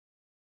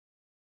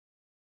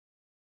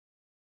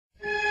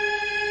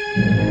We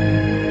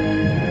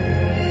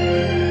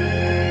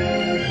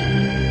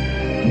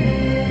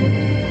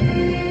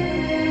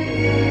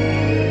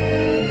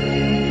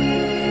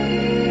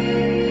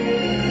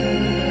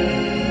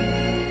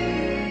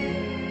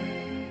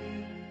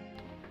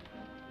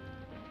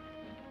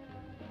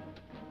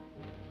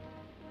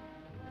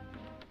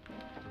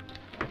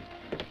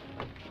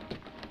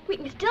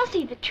can still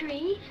see the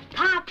tree.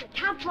 Pop, the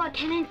top floor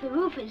tenants, the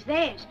roof is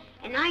theirs.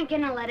 And I ain't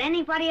gonna let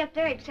anybody up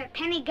there except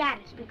Penny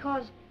Gaddis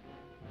because...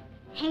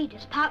 Hey,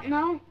 does Pop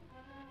know?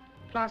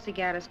 Flossie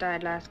Gaddis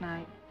died last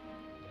night.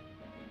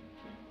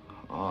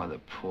 Oh, the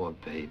poor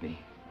baby.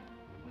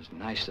 It was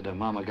nice that her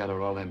mama got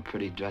her all them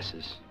pretty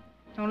dresses.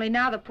 Only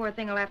now the poor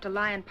thing will have to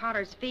lie in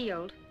Potter's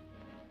Field.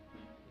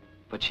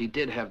 But she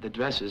did have the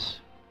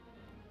dresses.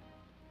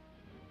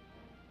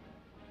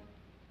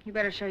 You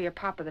better show your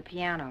papa the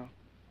piano.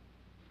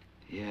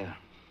 Yeah.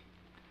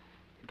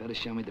 You better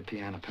show me the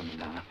piano,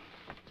 Donna.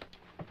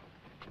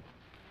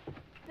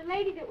 The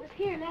lady that was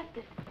here left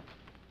it.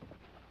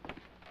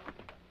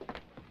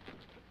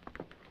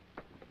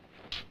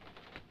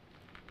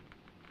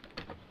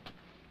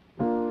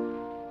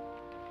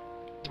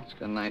 It's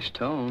got a nice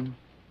tone.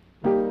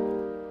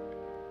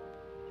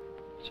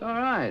 It's all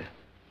right.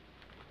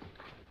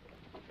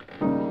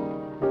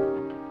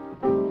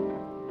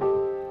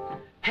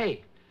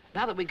 Hey,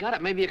 now that we got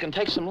it, maybe you can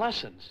take some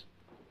lessons.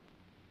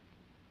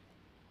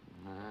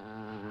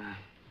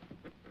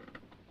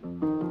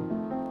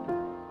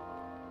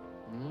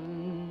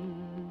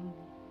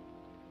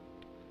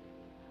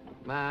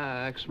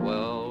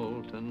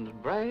 Maxwell and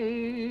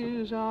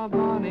braes are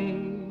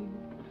bonny,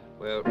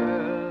 where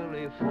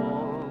early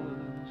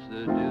falls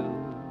the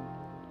dew.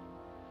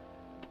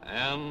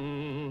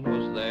 And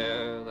was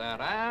there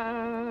that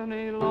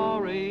Annie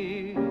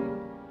Laurie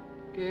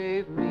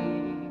gave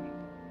me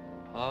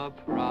a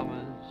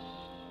promise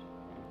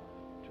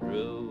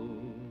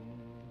true.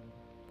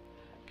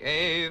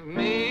 Gave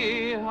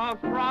me a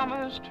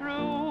promise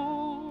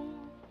true,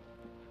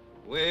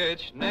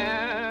 which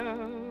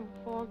ne'er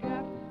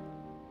forget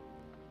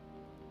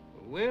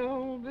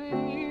will be,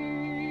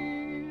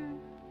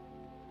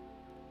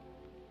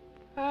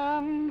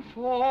 and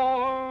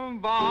for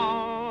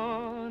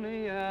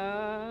Bonnie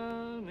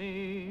Annie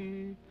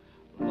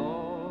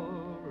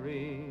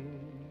Laurie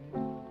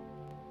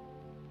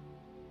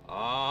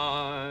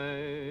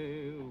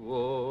I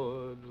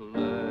would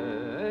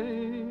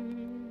lay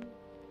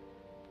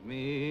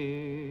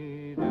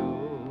me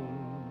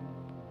down,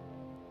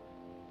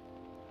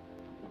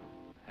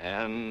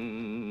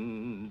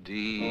 and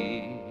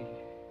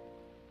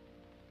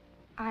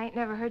I ain't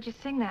never heard you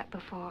sing that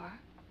before.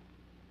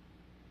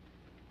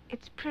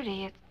 It's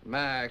pretty, it's...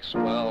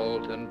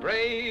 Maxwell and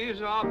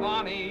braes are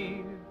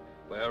bonny,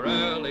 where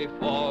early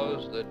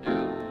falls the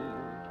dew.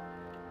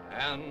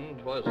 And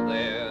 'twas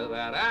there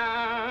that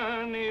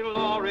Annie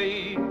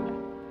Laurie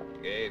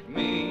gave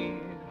me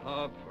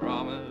a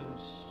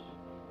promise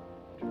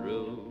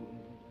true.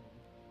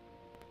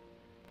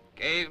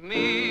 Gave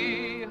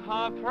me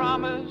a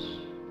promise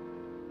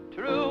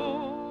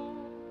true,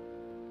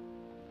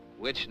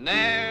 which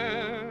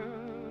ne'er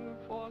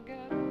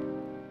forget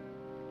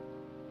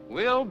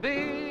will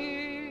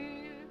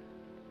be,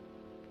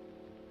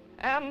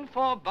 and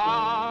for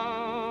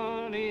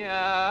Bonnie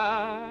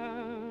Annie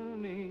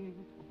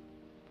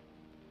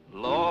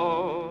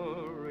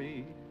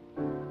Laurie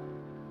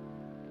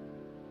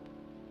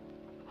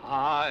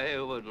I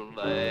would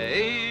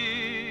lay